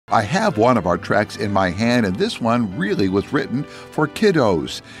I have one of our tracts in my hand, and this one really was written for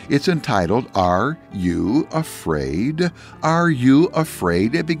kiddos. It's entitled, Are You Afraid? Are You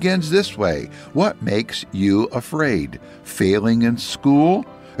Afraid? It begins this way. What makes you afraid? Failing in school?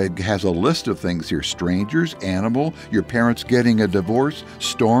 It has a list of things here: strangers, animal, your parents getting a divorce,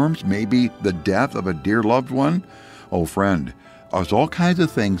 storms, maybe the death of a dear loved one. Oh, friend, there's all kinds of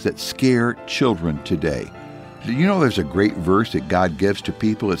things that scare children today. Do you know there's a great verse that God gives to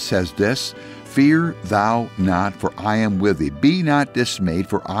people? It says this, Fear thou not, for I am with thee. Be not dismayed,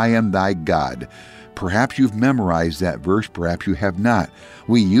 for I am thy God. Perhaps you've memorized that verse, perhaps you have not.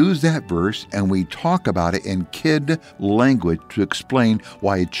 We use that verse and we talk about it in kid language to explain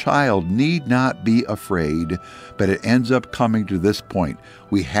why a child need not be afraid, but it ends up coming to this point.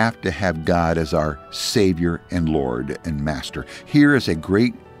 We have to have God as our Savior and Lord and Master. Here is a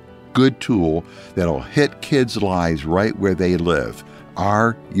great good tool that'll hit kids' lives right where they live.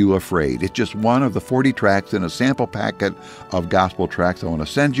 Are you afraid? It's just one of the 40 tracts in a sample packet of gospel tracts I want to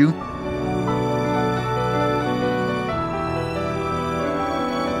send you.